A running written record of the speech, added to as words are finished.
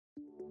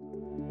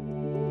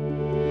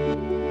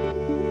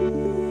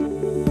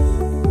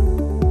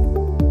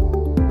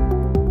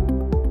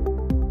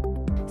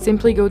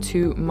Simply go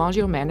to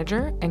Module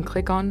Manager and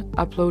click on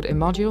Upload a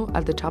Module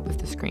at the top of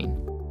the screen.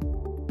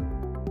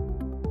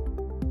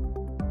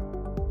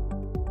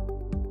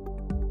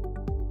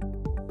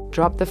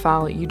 Drop the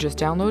file you just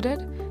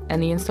downloaded,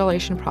 and the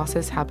installation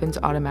process happens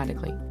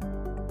automatically.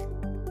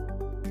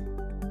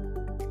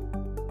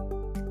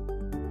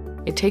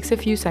 It takes a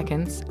few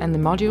seconds, and the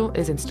module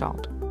is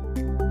installed.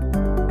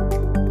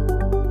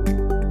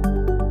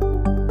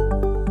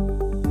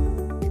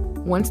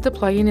 Once the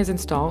plugin is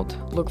installed,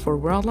 look for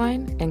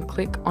Worldline and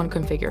click on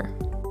Configure.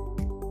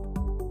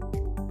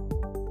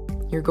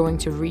 You're going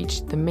to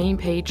reach the main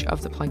page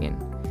of the plugin.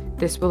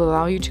 This will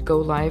allow you to go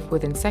live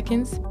within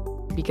seconds,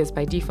 because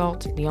by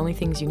default, the only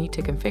things you need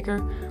to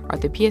configure are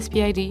the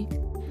PSP ID,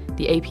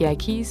 the API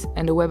keys,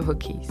 and the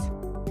webhook keys.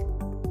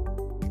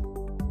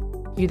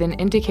 You then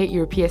indicate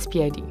your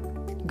PSP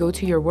ID. Go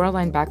to your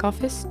Worldline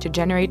backoffice to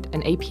generate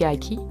an API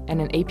key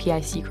and an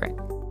API secret.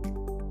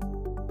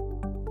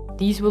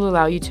 These will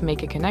allow you to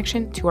make a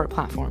connection to our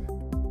platform.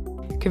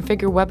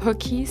 Configure webhook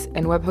keys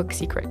and webhook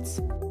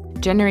secrets.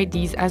 Generate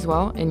these as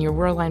well in your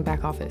Worldline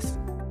backoffice.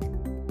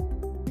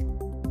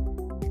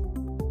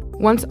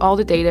 Once all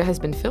the data has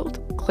been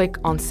filled, click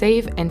on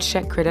Save and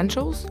Check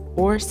Credentials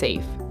or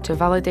Save to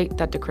validate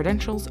that the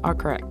credentials are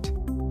correct.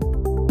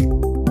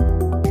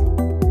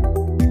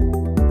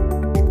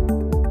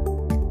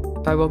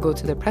 I will go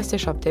to the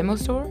Prestashop demo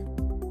store,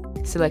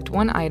 select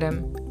one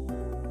item,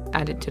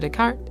 add it to the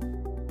cart,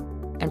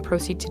 and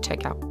proceed to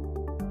checkout.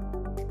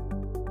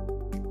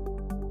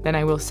 Then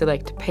I will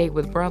select Pay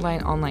with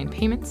Worldline Online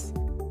Payments.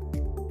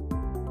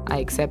 I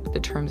accept the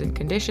terms and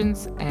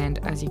conditions, and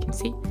as you can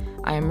see,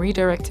 I am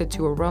redirected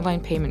to a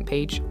Worldline payment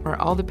page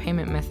where all the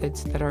payment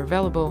methods that are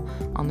available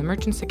on the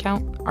merchant's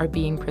account are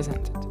being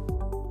presented.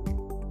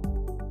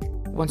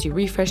 Once you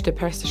refresh the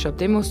Prestashop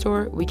demo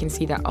store, we can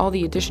see that all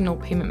the additional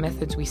payment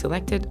methods we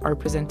selected are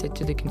presented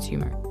to the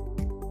consumer.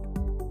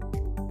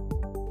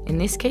 In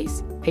this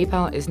case,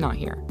 PayPal is not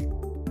here.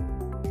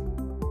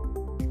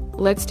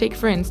 Let's take,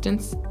 for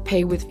instance,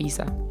 Pay with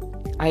Visa.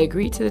 I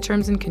agree to the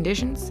terms and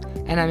conditions,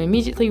 and I'm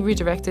immediately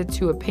redirected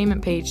to a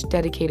payment page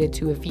dedicated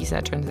to a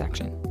Visa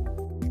transaction.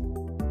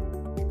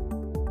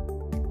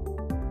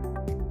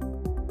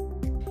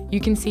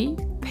 You can see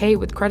Pay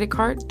with Credit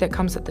Card that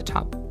comes at the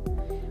top.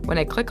 When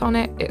I click on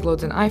it, it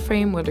loads an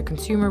iframe where the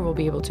consumer will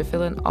be able to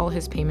fill in all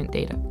his payment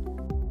data.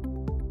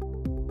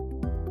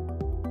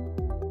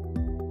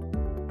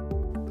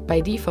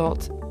 By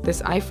default,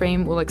 this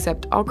iframe will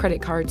accept all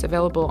credit cards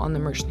available on the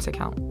merchant's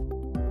account.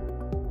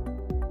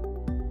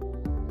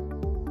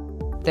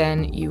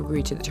 Then you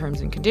agree to the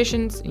terms and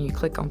conditions and you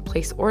click on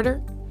Place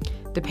Order.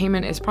 The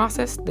payment is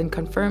processed, then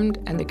confirmed,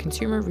 and the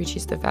consumer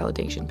reaches the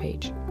validation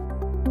page.